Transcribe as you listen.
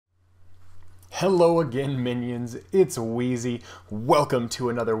Hello again, minions. It's Wheezy. Welcome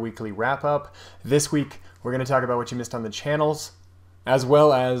to another weekly wrap-up. This week, we're going to talk about what you missed on the channels, as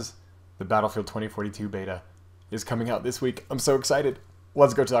well as the Battlefield 2042 beta is coming out this week. I'm so excited.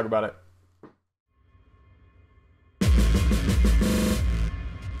 Let's go talk about it.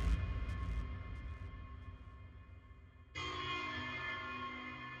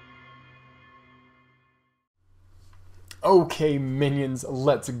 Okay, minions,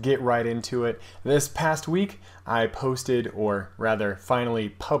 let's get right into it. This past week, I posted, or rather, finally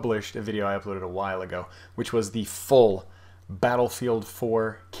published a video I uploaded a while ago, which was the full Battlefield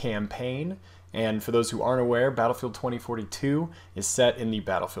 4 campaign. And for those who aren't aware, Battlefield 2042 is set in the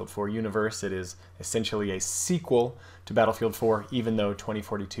Battlefield 4 universe. It is essentially a sequel to Battlefield 4, even though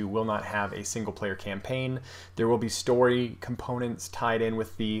 2042 will not have a single-player campaign. There will be story components tied in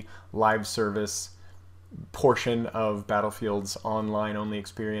with the live service portion of Battlefield's online-only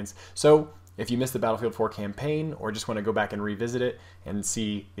experience. So if you missed the Battlefield 4 campaign or just want to go back and revisit it and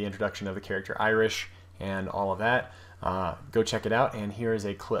see the introduction of the character Irish and all of that, go check it out, and here is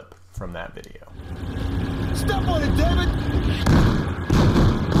a clip from that video. Step on it, David!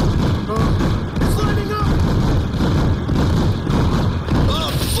 It's lining up!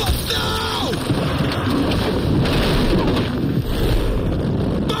 Oh, fuck no!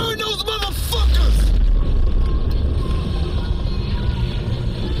 Burn those motherfuckers!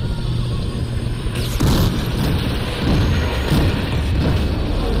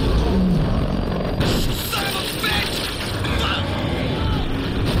 Son of a bitch!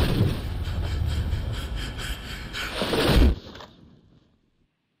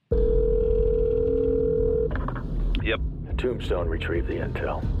 Yep. Tombstone retrieved the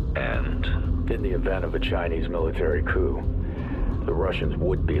intel. And In the event of a Chinese military coup, the Russians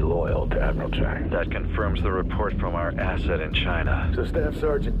would be loyal to Admiral Chang. that confirms the report from our asset in China. So Staff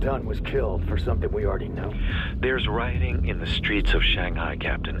Sergeant Dunn was killed for something we already know. There's rioting in the streets of Shanghai,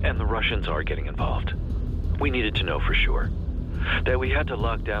 Captain, and the Russians are getting involved. We needed to know for sure. That we had to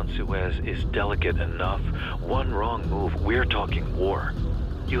lock down Suez is delicate enough. One wrong move, we're talking war.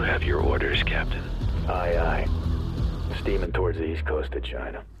 You have your orders, Captain. Aye, aye. Steaming towards the east coast of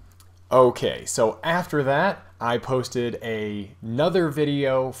China. Okay, so after that, I posted another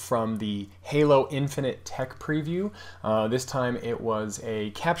video from the Halo Infinite tech preview. This time it was a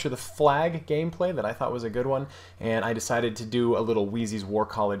capture the flag gameplay that I thought was a good one, and I decided to do a little Wheezy's War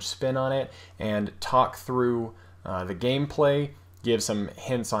College spin on it and talk through the gameplay, give some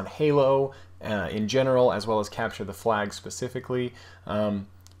hints on Halo in general, as well as capture the flag specifically.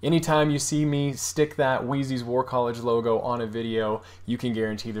 Anytime you see me stick that Wheezy's War College logo on a video, you can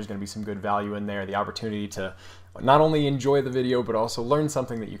guarantee there's going to be some good value in there. The opportunity to not only enjoy the video, but also learn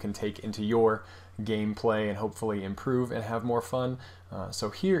something that you can take into your gameplay and hopefully improve and have more fun.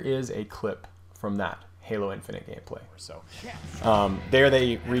 So here is a clip from that Halo Infinite gameplay. So there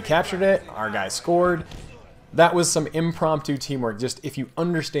they recaptured it. Our guy scored. That was some impromptu teamwork, just if you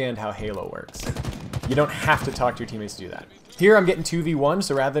understand how Halo works. You don't have to talk to your teammates to do that. Here I'm getting 2v1,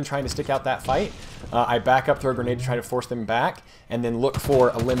 so rather than trying to stick out that fight, I back up, throw a grenade to try to force them back, and then look for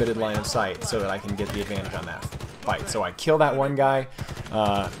a limited line of sight so that I can get the advantage on that fight. So I kill that one guy.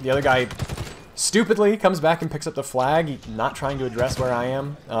 The other guy stupidly comes back and picks up the flag, not trying to address where I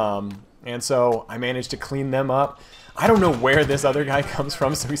am. And so I managed to clean them up. I don't know where this other guy comes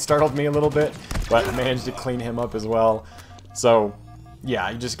from, so he startled me a little bit, but I managed to clean him up as well. So yeah,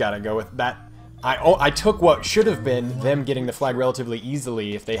 you just gotta go with that. I took what should have been them getting the flag relatively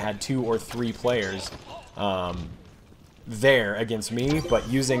easily if they had 2 or 3 players there against me, but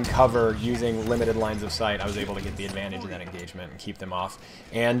using cover, using limited lines of sight, I was able to get the advantage in that engagement and keep them off,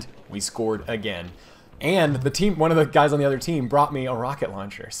 and we scored again. And the team, one of the guys on the other team, brought me a rocket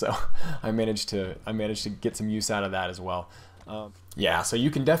launcher, so I managed to get some use out of that as well. Yeah, so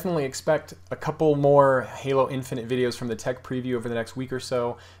you can definitely expect a couple more Halo Infinite videos from the tech preview over the next week or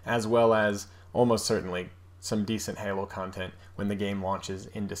so, as well as almost certainly some decent Halo content when the game launches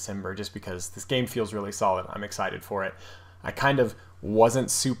in December, just because this game feels really solid. I'm excited for it. I kind of wasn't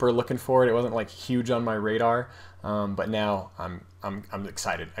super looking for it. It wasn't like huge on my radar, but now I'm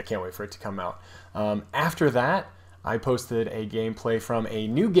excited. I can't wait for it to come out. After that, I posted a gameplay from a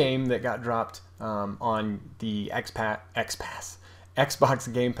new game that got dropped on the Xbox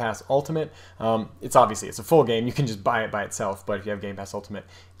Game Pass Ultimate. It's a full game. You can just buy it by itself, but if you have Game Pass Ultimate,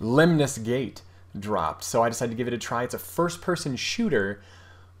 Lemnis Gate dropped. So I decided to give it a try. It's a first-person shooter,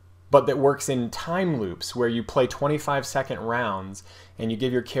 but that works in time loops where you play 25-second rounds and you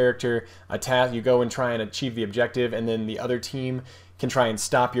give your character a task. You go and try and achieve the objective, and then the other team can try and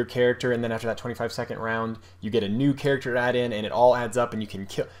stop your character, and then after that 25-second round, you get a new character to add in, and it all adds up, and you can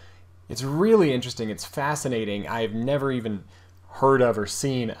kill. It's really interesting. It's fascinating. I've never even heard of or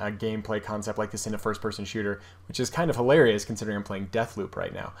seen a gameplay concept like this in a first-person shooter, which is kind of hilarious considering I'm playing Deathloop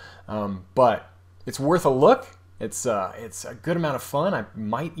right now. But it's worth a look. It's a good amount of fun. I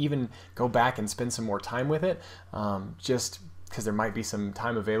might even go back and spend some more time with it, just because there might be some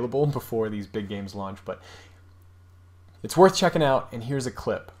time available before these big games launch. But it's worth checking out, and here's a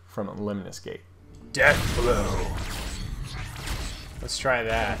clip from Lemnis Gate. Deathloop. Let's try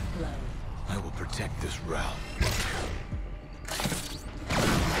that. I will protect this realm.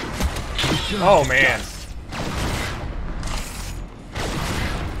 Oh man.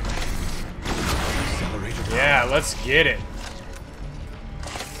 Yeah, let's get it.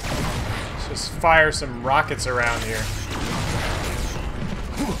 Let's just fire some rockets around here.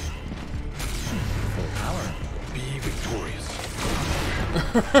 Full power. Be victorious.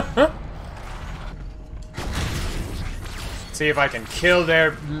 See if I can kill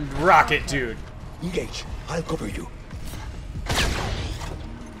their rocket dude. Engage. I'll cover you.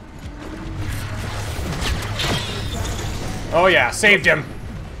 Oh yeah, saved him.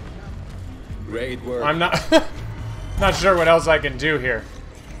 Great work. I'm not not sure what else I can do here.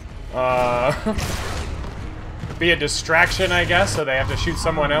 Be a distraction, I guess, so they have to shoot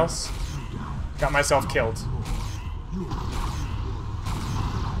someone else. Got myself killed.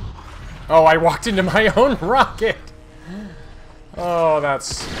 Oh, I walked into my own rocket. Oh,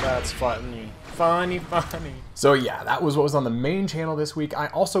 that's funny. Funny. So yeah, that was what was on the main channel this week. I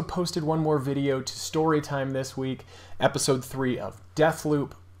also posted one more video to Storytime this week, episode 3 of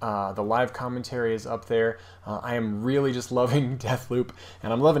Deathloop. The live commentary is up there. I am really just loving Deathloop,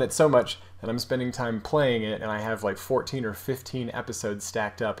 and I'm loving it so much that I'm spending time playing it, and I have like 14 or 15 episodes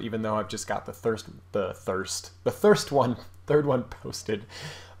stacked up, even though I've just got the third one posted.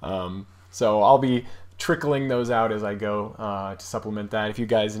 So I'll be trickling those out as I go to supplement that. If you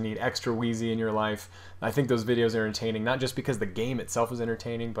guys need extra Wheezy in your life, I think those videos are entertaining, not just because the game itself is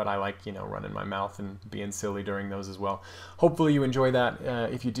entertaining, but I like, you know, running my mouth and being silly during those as well. Hopefully you enjoy that.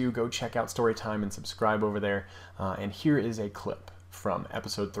 If you do, go check out Storytime and subscribe over there. And here is a clip from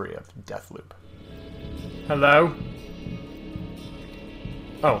episode 3 of Deathloop. Hello?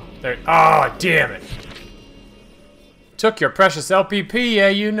 Oh, there. Oh, damn it. Took your precious LPP, yeah,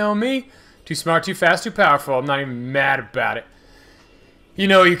 you know me. Too smart, too fast, too powerful. I'm not even mad about it. You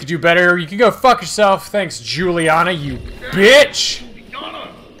know you could do better. You can go fuck yourself. Thanks, Juliana, you bitch!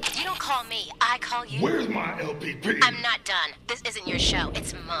 You don't call me, I call you. Where's my LPP? I'm not done. This isn't your show,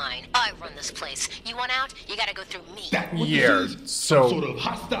 it's mine. I run this place. You want out? You gotta go through me. That what Yeah, this is? so- Some sort of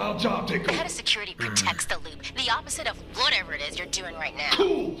hostile job The takeover. head of security protects the loop. The opposite of whatever it is you're doing right now.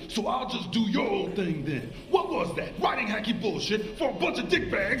 Cool. So I'll just do your old thing then. What was that? Writing hacky bullshit for a bunch of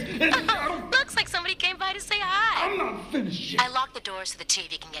dickbags and I don't... Looks like somebody came by to say hi. I'm not finished yet. I locked the doors so the two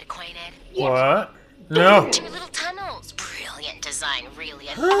of you can get acquainted. What? No. Two little tunnels. Brilliant design, really.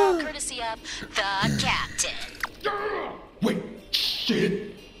 And all courtesy of the captain. Wait,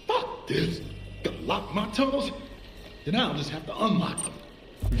 shit. Fuck this. Gotta lock my tunnels? Then I'll just have to unlock them.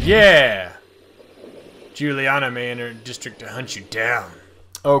 Yeah. Juliana may enter district to hunt you down.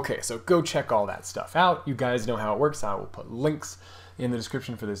 Okay, so go check all that stuff out. You guys know how it works. I will put links in the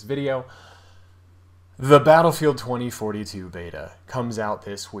description for this video. The Battlefield 2042 beta comes out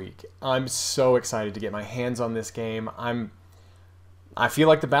this week. I'm so excited to get my hands on this game. I feel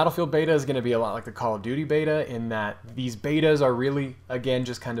like the Battlefield beta is going to be a lot like the Call of Duty beta in that these betas are really, again,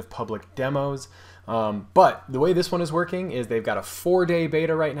 just kind of public demos. But the way this one is working is they've got a 4-day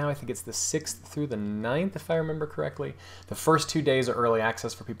beta right now. I think it's the 6th through the 9th, if I remember correctly. The first 2 days are early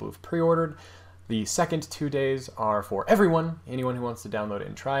access for people who've pre-ordered. The second 2 days are for everyone, anyone who wants to download it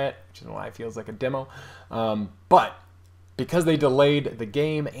and try it, which is why it feels like a demo. But because they delayed the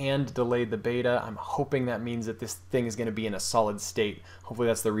game and delayed the beta, I'm hoping that means that this thing is going to be in a solid state. Hopefully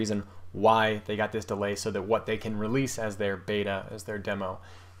that's the reason why they got this delay, so that what they can release as their beta, as their demo,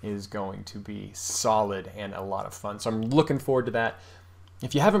 is going to be solid and a lot of fun. So I'm looking forward to that.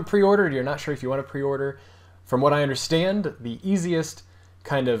 If you haven't pre-ordered, you're not sure if you want to pre-order, from what I understand, the easiest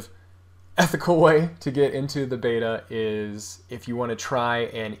kind of ethical way to get into the beta is if you want to try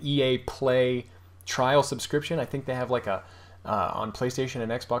an EA Play trial subscription. I think they have like a on PlayStation and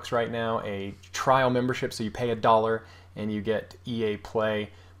Xbox right now a trial membership, so you pay $1 and you get EA Play,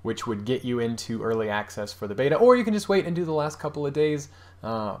 which would get you into early access for the beta, or you can just wait and do the last couple of days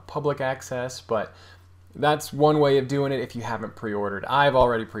public access. But that's one way of doing it if you haven't pre-ordered. I've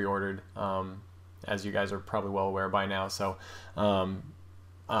already pre-ordered, as you guys are probably well aware by now, so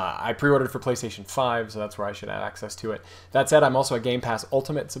I pre-ordered for PlayStation 5, so that's where I should have access to it. That said, I'm also a Game Pass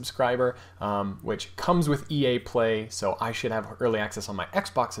Ultimate subscriber, which comes with EA Play, so I should have early access on my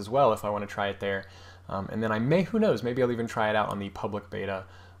Xbox as well if I want to try it there. And then I may, who knows, maybe I'll even try it out on the public beta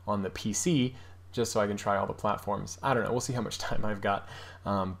on the PC, just so I can try all the platforms. I don't know, we'll see how much time I've got.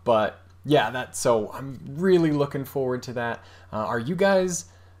 But yeah, so I'm really looking forward to that. Are you guys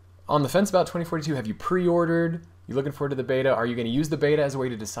on the fence about 2042? Have you pre-ordered? You looking forward to the beta? Are you going to use the beta as a way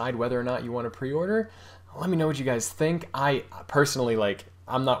to decide whether or not you want to pre-order? Let me know what you guys think. I personally,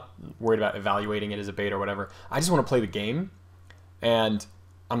 I'm not worried about evaluating it as a beta or whatever. I just want to play the game, and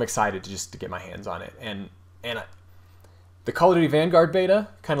I'm excited to get my hands on it. And the Call of Duty Vanguard beta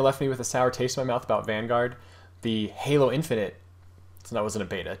kind of left me with a sour taste in my mouth about Vanguard. The Halo Infinite, so that wasn't a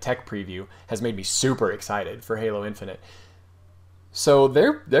beta, tech preview, has made me super excited for Halo Infinite. So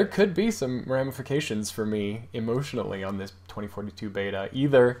there could be some ramifications for me emotionally on this 2042 beta.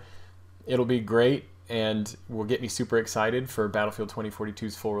 Either it'll be great and will get me super excited for Battlefield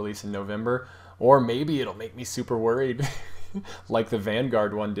 2042's full release in November, or maybe it'll make me super worried like the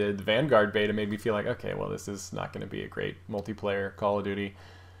Vanguard one did. The Vanguard beta made me feel like, okay, well, this is not going to be a great multiplayer Call of Duty.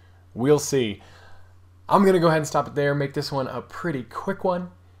 We'll see. I'm going to go ahead and stop it there, make this one a pretty quick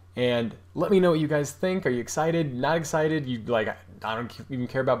one, and let me know what you guys think. Are you excited? Not excited? I don't even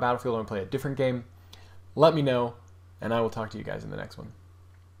care about Battlefield. I want to play a different game. Let me know, and I will talk to you guys in the next one.